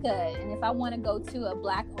Nebraska, and if I want to go to a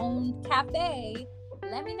Black owned cafe,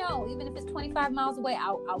 let me know. Even if it's 25 miles away,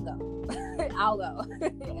 I'll go. I'll go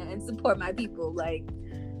and support my people. Like,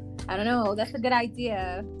 I don't know. That's a good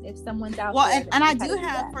idea if someone's out there. Well, and I do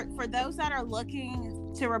have, for those that are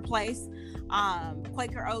looking to replace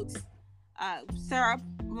Quaker Oats syrup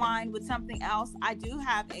line with something else, I do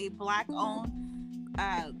have a Black owned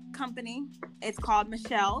company. It's called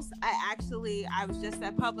Michelle's. I was just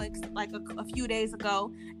at Publix like a few days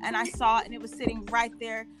ago, and I saw it, and it was sitting right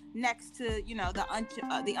there next to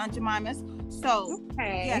the Aunt Jemima's. So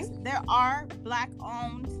yes, there are Black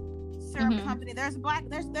owned syrup company. There's Black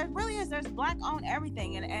owned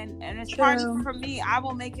everything, and it's part of, for me, I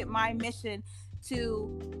will make it my mission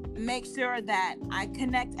to make sure that I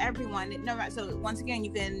connect everyone. So once again,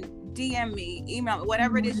 you can DM me, email me,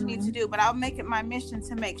 whatever it is you need to do, but I'll make it my mission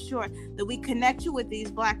to make sure that we connect you with these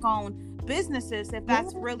Black owned businesses, if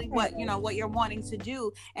that's really what you're wanting to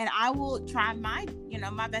do. And I will try my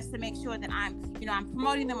best to make sure that I'm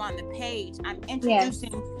promoting them on the page. I'm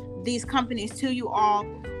introducing these companies to you all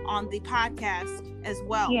on the podcast as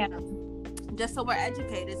well, just so we're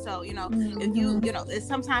educated. So if you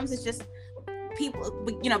sometimes it's just people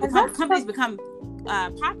companies become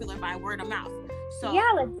popular by word of mouth. So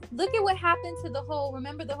like, look at what happened to the whole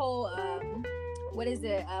what is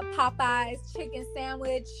it, Popeye's chicken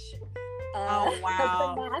sandwich, oh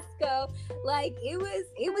wow, Tabasco. Like, it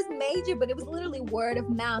was major, but it was literally word of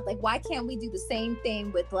mouth. Like, why can't we do the same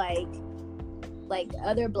thing with like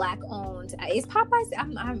other Black owned? Is Popeyes?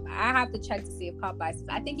 I have to check to see if Popeyes.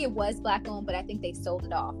 I think it was Black owned, but I think they sold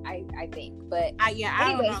it off. I think, but I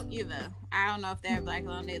don't know either. I don't know if they're Black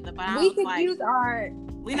owned either. But we could use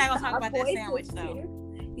we're not gonna talk about that sandwich though.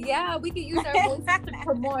 Yeah, we could use our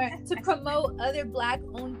voices to promote other Black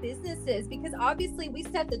owned businesses, because obviously we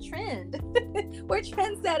set the trend. We're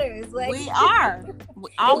trendsetters. Like, we are. We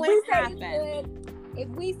always have been. If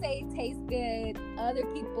we say it tastes good, other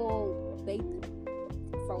people, they,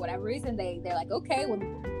 for whatever reason, they're like, okay, well,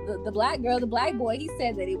 the Black girl, the Black boy, he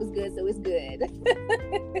said that it was good, so it's good.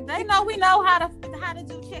 They know we know how to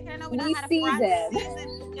do chicken. They know we know how to season.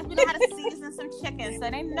 We know how to season some chicken, so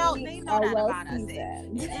they know that about us.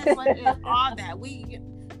 It is all that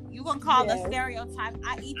You gonna call the Yes. stereotype?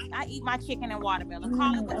 I eat my chicken and watermelon.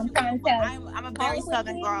 Call it what I'm you trying will. to But tell I'm a Call very it what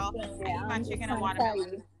southern it girl. is. I eat my I'm just chicken and trying to tell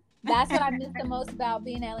watermelon. you. That's what I miss the most about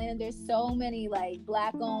being in Atlanta. There's so many like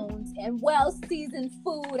black owned and well seasoned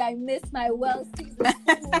food. I miss my well seasoned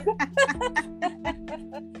food.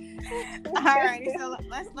 Alrighty, so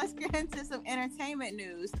let's get into some entertainment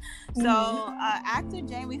news. So actor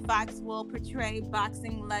Jamie Foxx will portray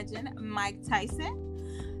boxing legend Mike Tyson.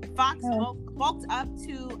 Fox bulked up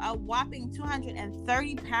to a whopping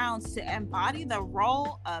 230 pounds to embody the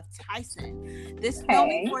role of Tyson. This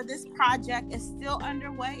filming for this project is still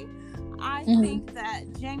underway. I think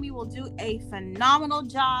that Jamie will do a phenomenal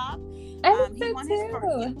job. He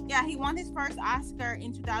won his first Oscar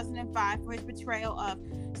in 2005 for his portrayal of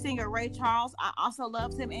singer Ray Charles. I also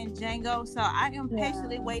loved him in Django, so I am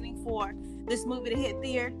patiently waiting for this movie to hit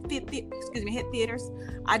theaters.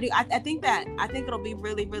 I think it'll be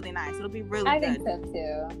really, really nice. It'll be really good. I think so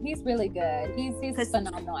too. He's really good. He's a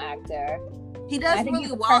phenomenal actor. He does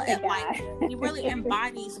really well at like he really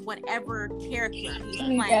embodies whatever character he's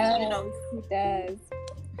playing. He does.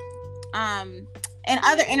 In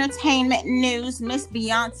other entertainment news, Miss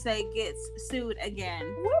Beyonce gets sued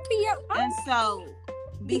again. What Beyonce? And so,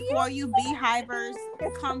 before you beehivers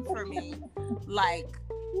come for me, like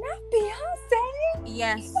not Beyonce.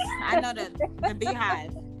 Yes, I know that the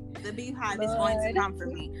beehive is going to come for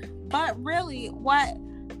me. But really, what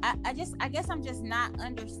I guess I'm just not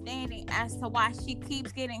understanding as to why she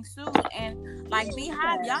keeps getting sued. And like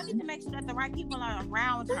Beehive, y'all need to make sure that the right people are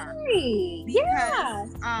around her.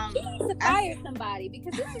 Because, she needs to fire somebody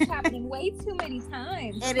because this is happening way too many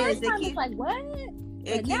times. It is. It's like what?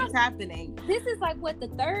 It keeps happening. This is like what, the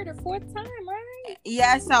third or fourth time, right?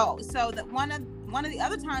 Yeah. So that one of the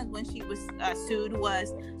other times when she was sued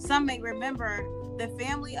was, some may remember, the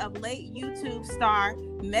family of late YouTube star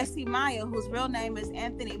Messi Maya, whose real name is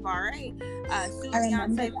Anthony Barre, sued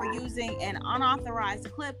Beyonce for using an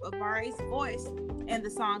unauthorized clip of Barre's voice in the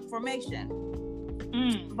song Formation.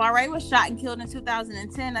 Barre was shot and killed in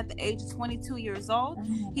 2010 at the age of 22 years old.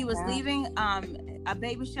 He was leaving a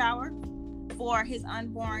baby shower for his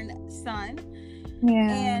unborn son.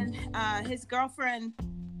 And his girlfriend,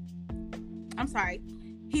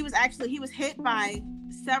 he was hit by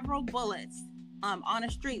several bullets on a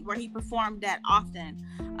street where he performed that often.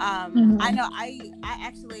 I know I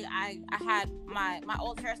had my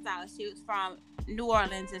old hairstylist. She was from New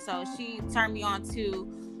Orleans, and so she turned me on to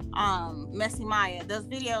Messi Maya. Those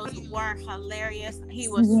videos were hilarious. He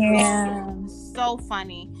was so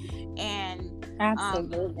funny, and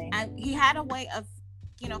absolutely. And he had a way of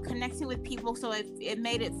connecting with people, so it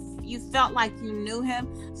made it, you felt like you knew him.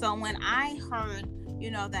 So when I heard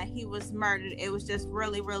that he was murdered, it was just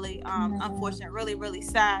really, really unfortunate, really, really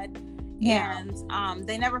sad. And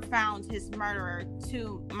they never found his murderer,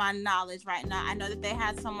 to my knowledge right now. I know that they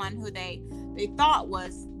had someone who they thought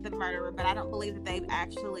was the murderer, but I don't believe that they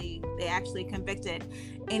actually convicted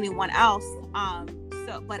anyone else.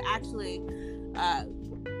 But actually,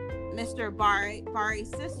 Mr. Barre's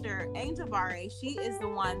sister, Angel Barre, she is the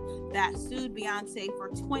one that sued Beyonce for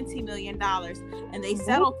 $20 million, and they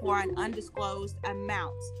settled for an undisclosed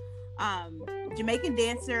amount. Jamaican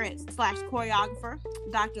dancer / choreographer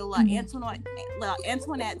Dr.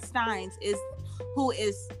 Antoinette Steins who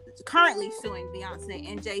is currently suing Beyonce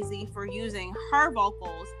and Jay-Z for using her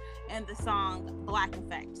vocals in the song Black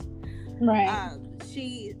Effect. Right.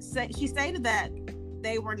 She stated that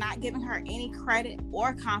they were not giving her any credit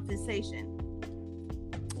or compensation.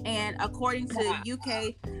 And according to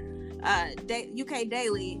UK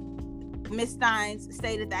Daily, Miss Steins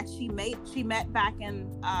stated that she met back in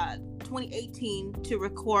 2018 to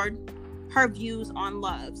record her views on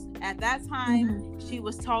Loves. At that time, she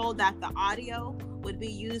was told that the audio would be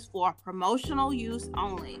used for promotional use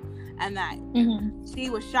only, and that she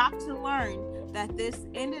was shocked to learn that this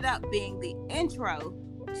ended up being the intro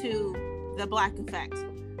to the Black Effect.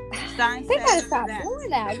 Stein says Stein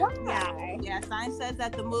says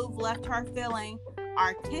that the move left her feeling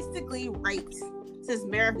artistically raped. Says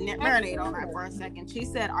marinate on that for a second. She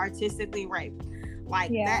said artistically raped.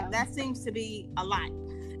 That seems to be a lot.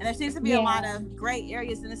 And there seems to be a lot of gray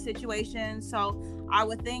areas in the situation. So I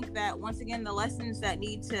would think that, once again, the lessons that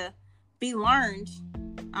need to be learned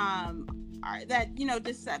are that,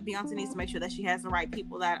 just that Beyonce needs to make sure that she has the right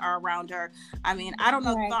people that are around her. I mean, I don't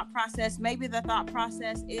know the thought process. Maybe the thought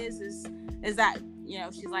process is that,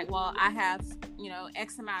 she's like, well, I have,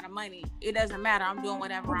 X amount of money. It doesn't matter. I'm doing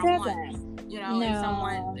whatever I want. And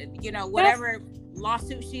someone, whatever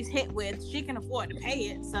lawsuit she's hit with, she can afford to pay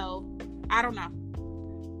it. So I don't know.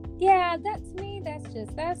 Yeah, to me, that's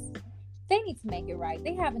they need to make it right.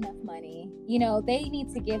 They have enough money. You know, they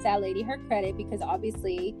need to give that lady her credit, because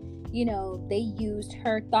obviously, you know, they used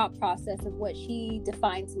her thought process of what she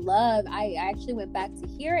defines love. I actually went back to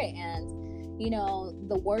hear it, and, you know,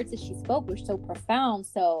 the words that she spoke were so profound.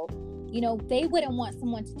 So, you know, they wouldn't want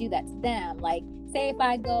someone to do that to them. Like, say if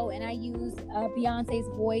I go and I use Beyonce's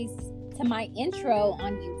voice to my intro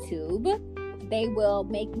on YouTube, they will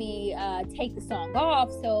make me take the song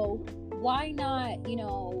off. So why not, you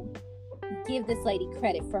know, give this lady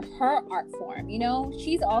credit for her art form? You know,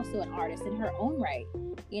 she's also an artist in her own right.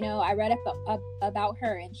 You know, I read up about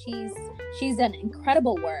her, and she's done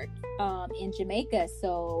incredible work in Jamaica.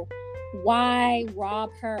 So why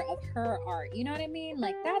rob her of her art? You know what I mean?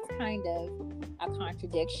 Like, that's kind of a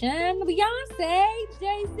contradiction. Beyonce,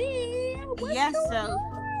 Jay-Z, yes, so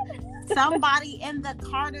somebody in the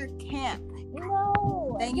Carter camp,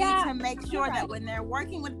 they need to make sure that when they're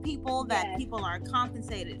working with people, that people are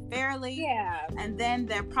compensated fairly. Yeah. And then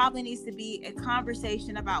there probably needs to be a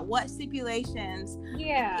conversation about what stipulations,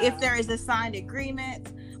 if there is a signed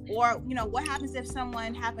agreement, or, you know, what happens if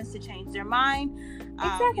someone happens to change their mind.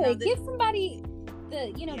 Exactly. You know, give somebody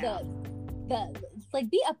the, you know, the like,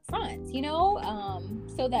 be upfront, you know,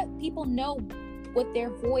 so that people know what their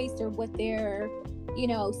voice or what their, you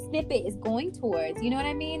know, snippet is going towards. You know what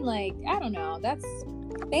I mean? Like, I don't know.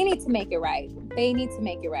 They need to make it right. They need to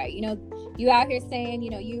make it right. You know, you out here saying, you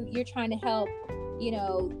know, you're trying to help, you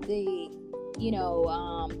know, the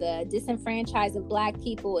disenfranchised of Black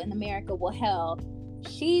people in America. Well, hell,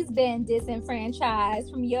 she's been disenfranchised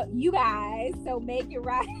from you guys, so make it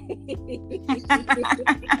right.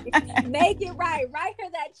 Make it right. Write her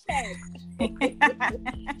that check.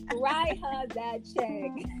 Write her that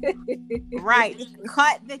check. Right.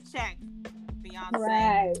 Cut the check, Beyonce.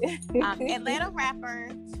 Right. Atlanta rapper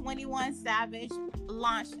 21 Savage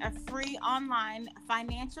launched a free online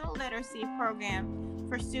financial literacy program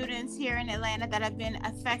for students here in Atlanta that have been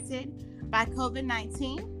affected by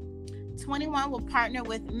COVID-19. 21 will partner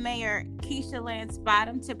with Mayor Keisha Lance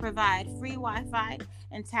Bottom to provide free Wi-Fi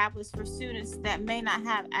and tablets for students that may not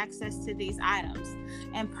have access to these items.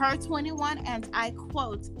 And per 21, and I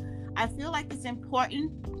quote, "I feel like it's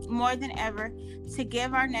important more than ever to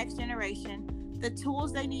give our next generation the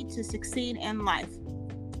tools they need to succeed in life."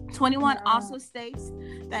 21 also states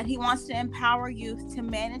that he wants to empower youth to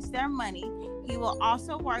manage their money. He will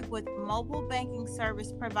also work with mobile banking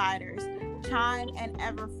service providers Chime and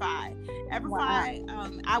Everfi.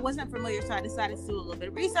 I wasn't familiar, so I decided to do a little bit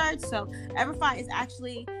of research. So Everfi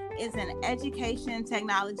is an education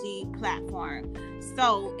technology platform.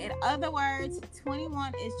 So in other words,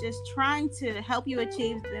 21 is just trying to help you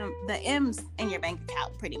achieve the M's in your bank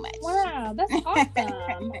account, pretty much. Wow, that's awesome.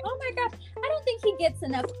 Oh my gosh, I don't think he gets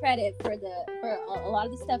enough credit for a lot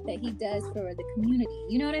of the stuff that he does for the community.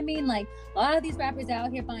 You know what I mean? Like, a lot of these rappers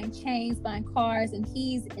out here buying chains, buying cars, and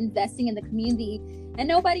he's investing in the community, and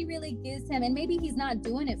nobody really gives him. And maybe he's not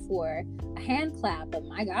doing it for a hand clap, but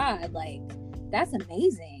my God, like, that's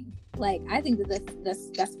amazing. Like, I think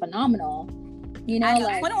that's phenomenal. You know,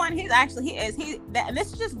 like 21, and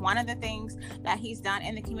this is just one of the things that he's done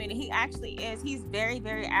in the community. He's very,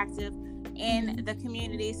 very active in the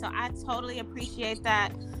community. So I totally appreciate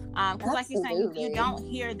that. Because like you're saying, you don't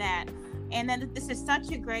hear that. And then this is such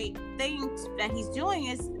a great thing that he's doing,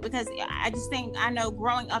 is because I just think, I know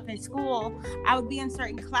growing up in school, I would be in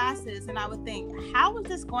certain classes and I would think, how is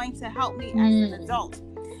this going to help me as an adult?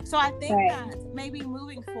 So I think that maybe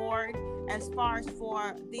moving forward, as far as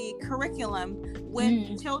for the curriculum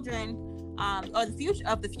with children, or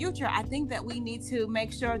the future, I think that we need to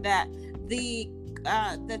make sure that the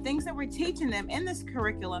things that we're teaching them in this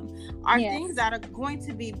curriculum are things that are going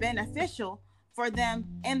to be beneficial for them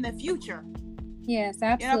in the future. Yes,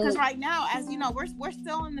 absolutely. You know, because right now, as you know, we're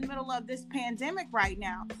still in the middle of this pandemic right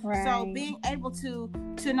now. Right. So being able to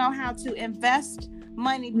know how to invest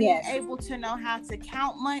money, being able to know how to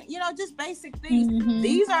count money, you know, just basic things.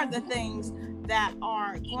 These are the things that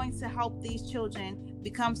are going to help these children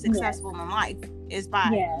become successful in life, is by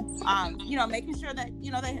you know, making sure that, you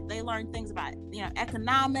know, they learn things about, you know,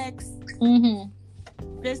 economics,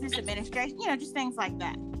 business administration, you know, just things like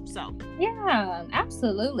that. So yeah,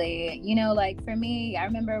 absolutely. You know, like for me, I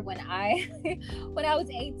remember when I was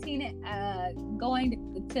 18,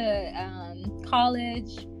 going to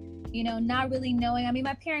college, you know, not really knowing. I mean,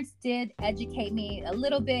 my parents did educate me a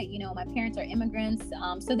little bit. You know, my parents are immigrants,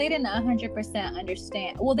 so they didn't 100%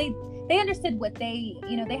 understand. Well, they understood what they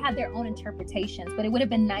had their own interpretations, but it would have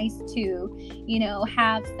been nice to, you know,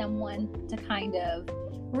 have someone to kind of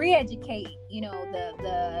re-educate,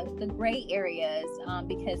 the gray areas,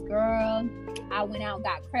 because girl, I went out,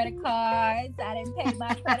 got credit cards, I didn't pay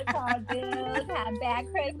my credit card bills, had bad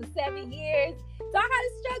credit for 7 years, so I had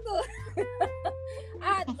to struggle. I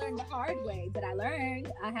had to learn the hard way, but I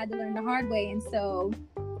had to learn the hard way. And so,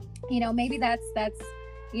 maybe that's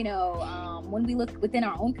when we look within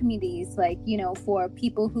our own communities, like, for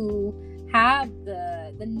people who have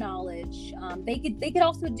the knowledge, they could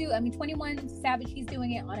also do, 21 Savage, he's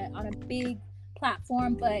doing it on a big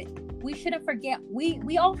platform, but we shouldn't forget,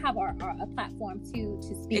 we all have a platform to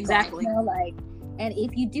speak exactly on, and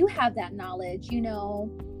if you do have that knowledge, hell,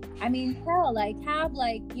 have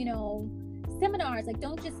seminars,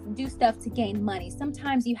 don't just do stuff to gain money.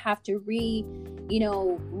 Sometimes you have to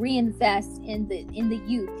reinvest in the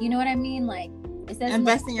youth, you know what I mean? It says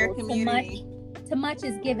invest in your community. Too much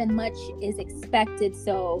is given, much is expected.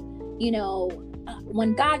 So,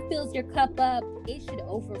 when God fills your cup up, it should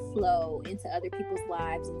overflow into other people's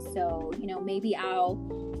lives. And so, maybe I'll,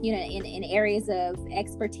 in areas of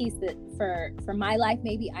expertise that for my life,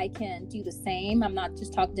 maybe I can do the same. I'm not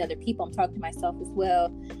just talking to other people, I'm talking to myself as well.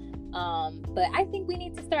 But I think we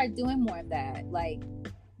need to start doing more of that.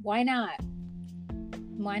 Why not?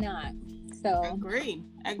 So agreed.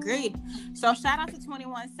 So shout out to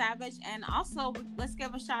 21 Savage, and also let's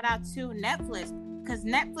give a shout out to Netflix, because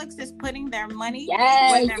Netflix is putting their money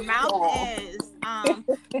where their mouth is.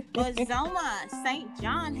 Bozoma St.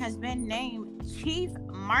 John has been named Chief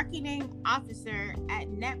Marketing Officer at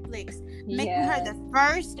Netflix, making her the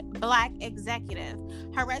first Black executive.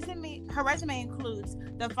 Her resume includes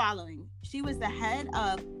the following: she was the head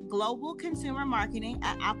of global consumer marketing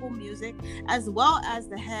at Apple Music, as well as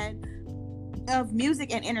the head of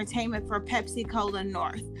music and entertainment for Pepsi Cola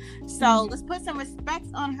North. So let's put some respect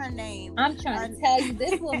on her name. I'm trying to tell you,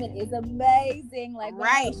 this woman is amazing.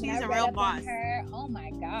 She's a real boss. Oh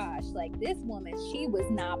my gosh, this woman, she was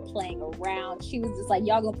not playing around. She was just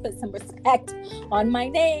y'all gonna put some respect on my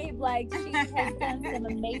name. She has done some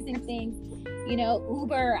amazing things.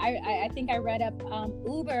 Uber, I think I read up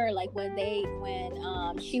Uber,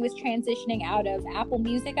 when she was transitioning out of Apple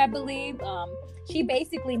Music, I believe, she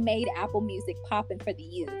basically made Apple Music popping for the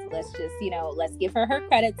youth. Let's just, let's give her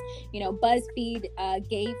credits. BuzzFeed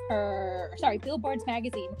Billboard's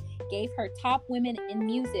magazine gave her Top Women in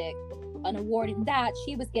Music an award, in that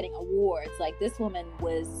she was getting awards. This woman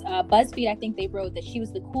was, BuzzFeed, I think they wrote that she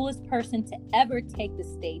was the coolest person to ever take the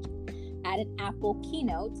stage at an Apple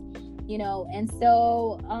keynote. And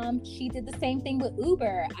so she did the same thing with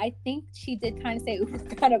Uber. I think she did kind of say Uber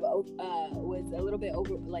kind of was a little bit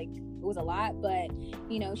over, it was a lot, but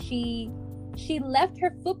she left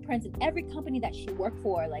her footprints in every company that she worked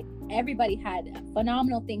for. Everybody had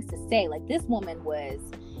phenomenal things to say. This woman was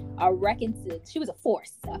she was a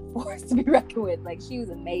force to be reckoned with. She was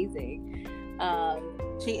amazing.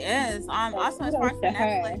 She is. Also as part of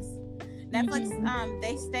Netflix. Netflix,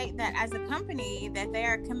 they state that as a company that they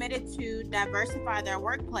are committed to diversify their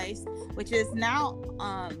workplace, which is now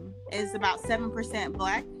is about 7%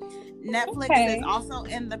 Black. Netflix is also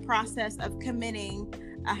in the process of committing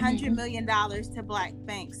 $100 million to Black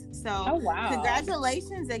banks. So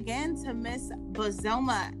congratulations again to Miss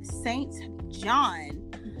Bozoma St. John.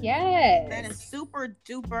 Yes. That is super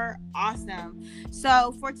duper awesome.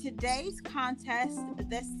 So for today's contest,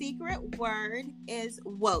 the secret word is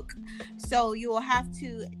woke. So you will have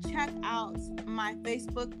to check out my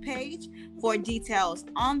Facebook page for details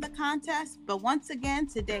on the contest. But once again,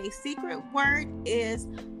 today's secret word is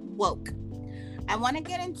woke. I want to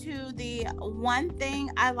get into the one thing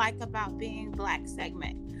I like about being Black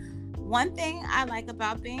segment. One thing I like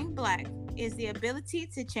about being Black is the ability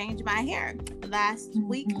to change my hair. Last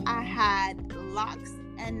week I had locks,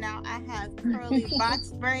 and now I have curly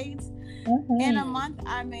box braids. In a month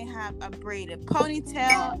I may have a braided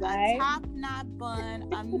ponytail, a top knot bun,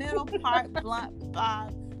 a middle part blunt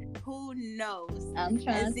bob. Who knows? I'm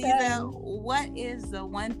trying to Aziza, what is the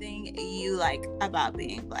one thing you like about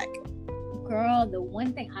being Black? Girl, the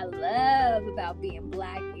one thing I love about being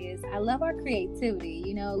Black is I love our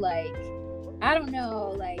creativity. I don't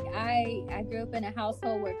know, I grew up in a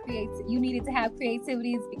household where you needed to have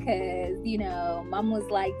creativities because, mom was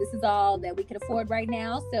like, this is all that we can afford right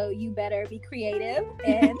now, so you better be creative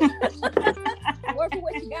and work with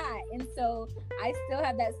what you got. And so I still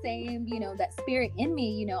have that same, that spirit in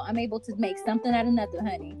me. I'm able to make something out of nothing,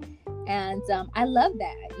 honey. And I love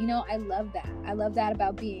that. I love that. I love that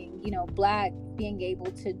about being, Black, being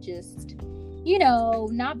able to just you know,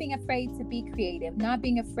 not being afraid to be creative, not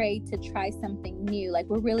being afraid to try something new. Like,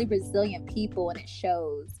 we're really resilient people, and it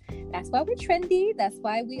shows. That's why we're trendy. That's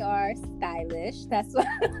why we are stylish. That's why.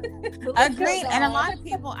 Agreed. And a lot of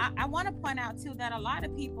people, I want to point out too that a lot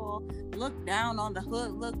of people look down on the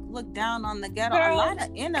hood, look down on the ghetto. Girl, a lot of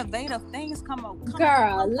innovative things come from the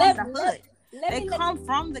hood. They come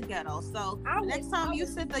from the ghetto. So next time you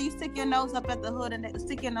sit there, you stick your nose up at the hood and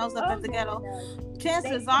stick your nose up at the ghetto.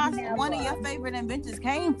 Chances are one of your favorite inventions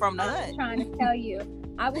came from the hood. I'm trying to tell you.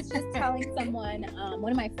 I was just telling someone,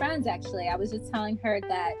 one of my friends actually, I was just telling her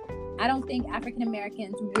that I don't think African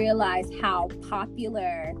Americans realize how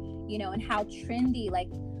popular, you know, and how trendy. Like,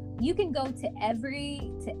 you can go to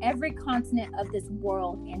every continent of this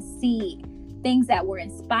world and see things that were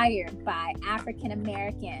inspired by African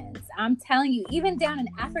Americans. I'm telling you, even down in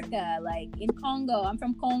Africa, like in Congo, I'm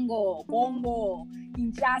from Congo,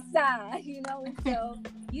 Kinshasa, you know, and so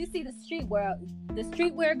you see the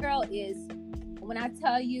streetwear girl is, when I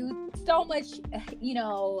tell you, so much, you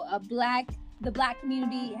know, the black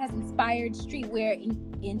community has inspired streetwear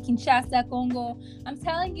in Kinshasa, Congo. I'm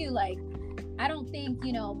telling you, like, I don't think,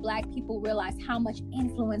 you know, Black people realize how much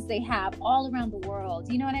influence they have all around the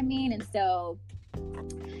world. You know what I mean? And so,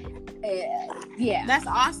 yeah. That's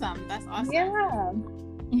awesome. Yeah.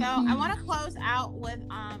 So I want to close out with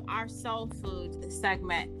our soul food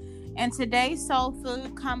segment. And today's soul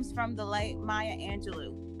food comes from the late Maya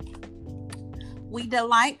Angelou. We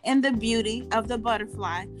delight in the beauty of the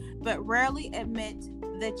butterfly, but rarely admit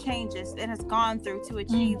the changes it has gone through to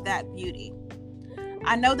achieve that beauty.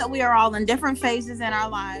 I know that we are all in different phases in our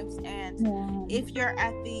lives, and if you're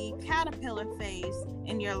at the caterpillar phase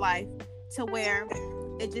in your life, to where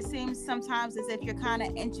it just seems sometimes as if you're kind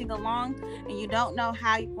of inching along and you don't know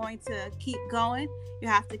how you're going to keep going, you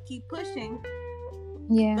have to keep pushing.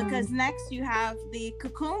 Yeah. Because next you have the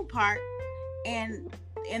cocoon part, and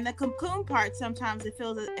in the cocoon part, sometimes it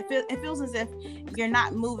feels as if you're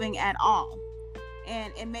not moving at all,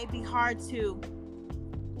 and it may be hard to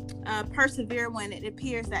persevere when it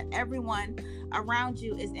appears that everyone around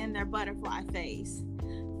you is in their butterfly phase.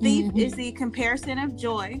 Thief is the comparison of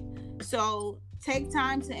joy. So take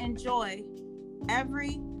time to enjoy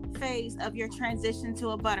every phase of your transition to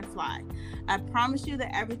a butterfly. I promise you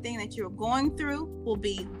that everything that you're going through will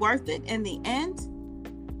be worth it in the end.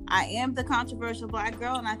 I am the controversial Black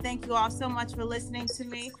girl, and I thank you all so much for listening to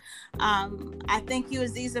me. I thank you,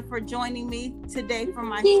 Aziza, for joining me today for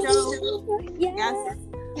my show. Yes.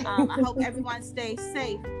 I hope everyone stays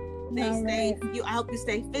safe. I hope you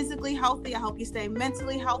stay physically healthy. I hope you stay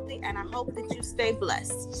mentally healthy, and I hope that you stay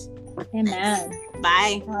blessed. Amen.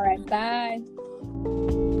 Bye. All right. Bye.